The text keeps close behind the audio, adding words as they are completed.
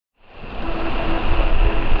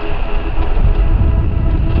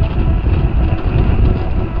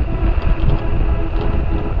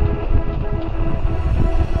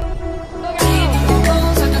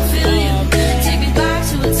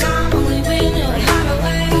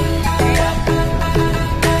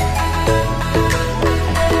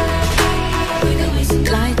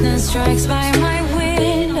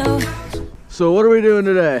we doing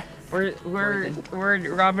today? We're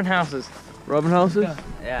robbing houses. Robbing houses?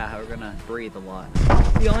 Yeah, we're gonna breathe a lot.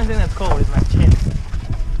 The only thing that's cold is my chin.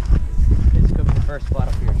 This could be the first spot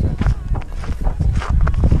up here, so.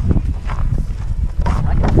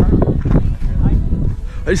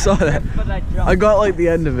 I saw that. I got like the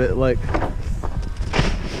end of it, like.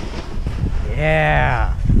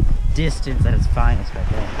 Yeah, distance at its finest right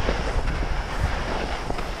there.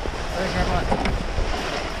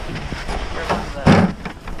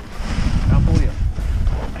 I'll pull you.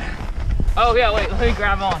 Oh yeah, wait, let me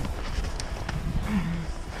grab on.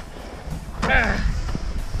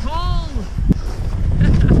 Pull!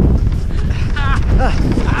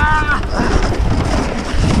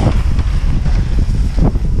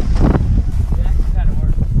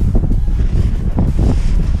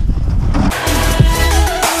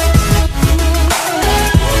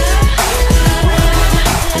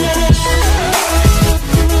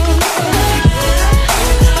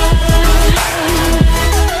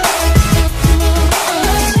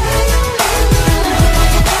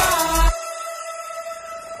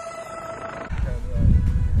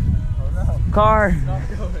 Car. Not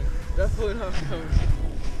going. Definitely not going.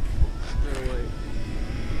 No way.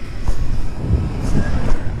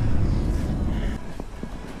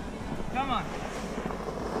 Come on.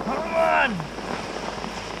 Come on.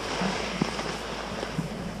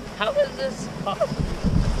 How is this possible?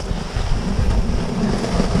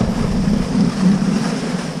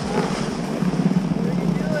 What are you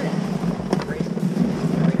doing?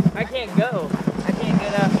 I can't go. I can't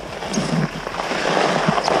get up.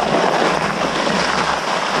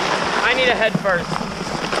 I need a head first.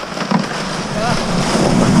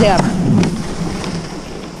 Yeah.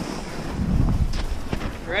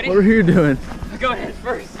 Ready? What are you doing? Go ahead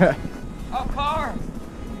first. Oh, car!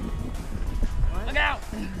 Look out!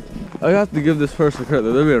 I have to give this person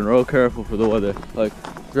credit. They're being real careful for the weather. Like,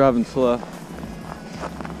 driving slow.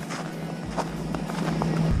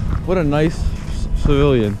 What a nice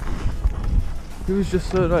civilian. He was just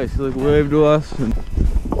so nice. He like waved to us and.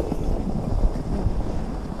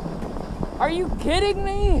 Are you kidding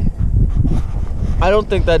me? I don't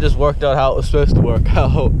think that just worked out how it was supposed to work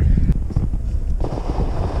out.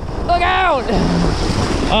 Look out!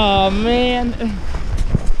 Oh man.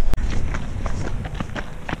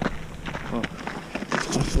 Oh,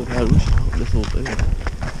 I feel bad. We should help this whole thing.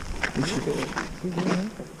 We should.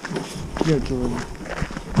 Yeah, Jordan.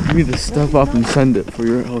 You need to step up and send it for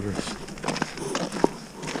your elders.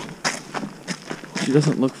 She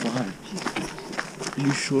doesn't look fine. Are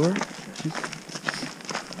you sure?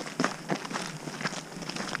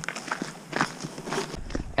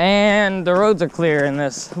 And the roads are clear in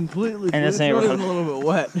this. Completely. In this It's not even neighborhood. a little bit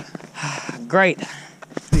wet. Great.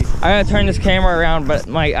 I gotta turn this camera around, but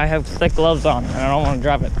I have thick gloves on and I don't want to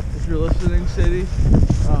drop it. If you're listening, Sadie,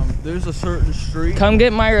 there's a certain street. Come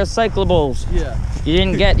get my recyclables. Yeah. You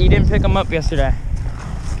didn't pick them up yesterday.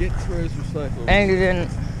 Get Trey's recyclables. And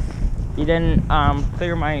you didn't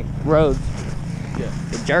clear my roads. Yeah.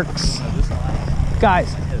 The jerks. No, this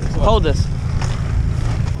Guys, hold this.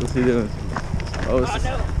 What's he doing? Oh, Oh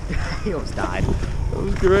no. He almost died. that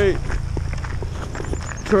was great.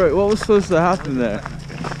 Trey, what was supposed to happen there?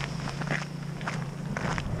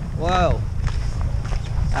 Whoa.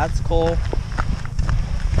 That's cool.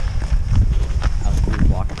 That was cool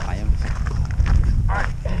walking by him.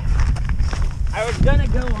 Alright. I was gonna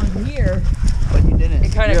go on here. But you didn't.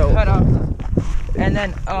 It kind of cut off. And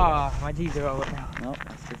then, oh, my teeth are over now. Nope,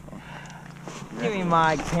 that's too far. Give me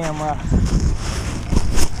my camera.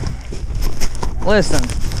 Listen,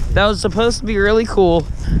 that was supposed to be really cool.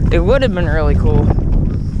 It would have been really cool,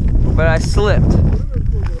 but I slipped. I'm not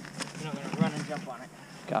gonna run and jump on it.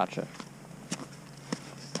 Gotcha.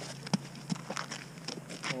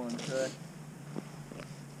 Come on, Trey.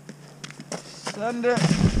 Send it.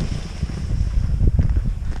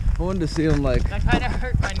 I wanted to see him like That kind of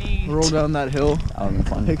hurt my knee. roll down that hill. That would be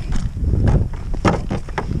fun.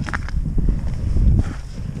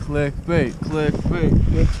 Clickbait, clickbait,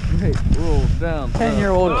 clickbait, roll down.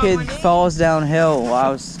 10-year-old Oh, kid my knee. falls downhill while I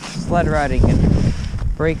was sled riding and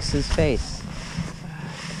breaks his face.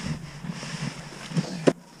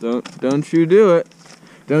 Don't you do it.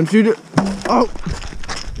 Don't you do. Oh!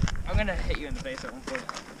 I'm gonna hit you in the face at one point.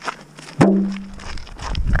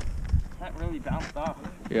 That really bounced off.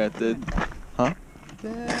 Yeah, it did. Huh?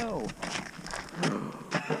 Bill.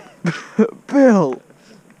 Bill!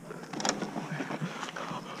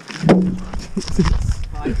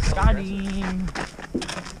 Got him.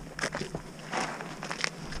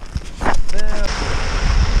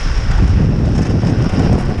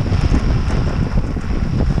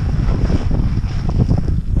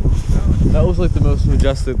 That was like the most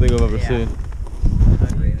majestic thing I've ever seen.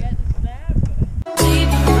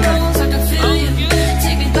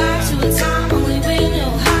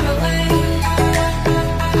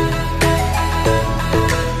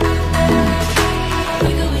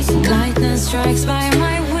 Lightning strikes by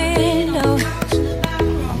my window.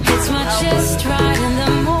 Hits my chest right in the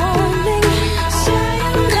morning,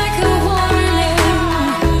 like a warning.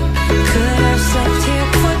 Could have slept here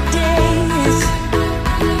for days.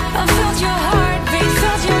 I felt your heartbeat,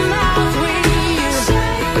 felt your mouth breathe,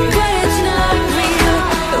 but it's not real.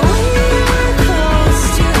 We were close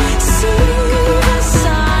to see the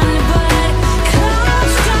sun, but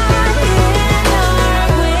clouds got in our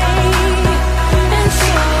way, and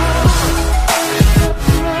so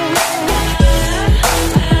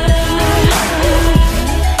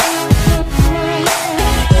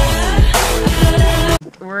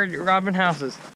We're robbing houses.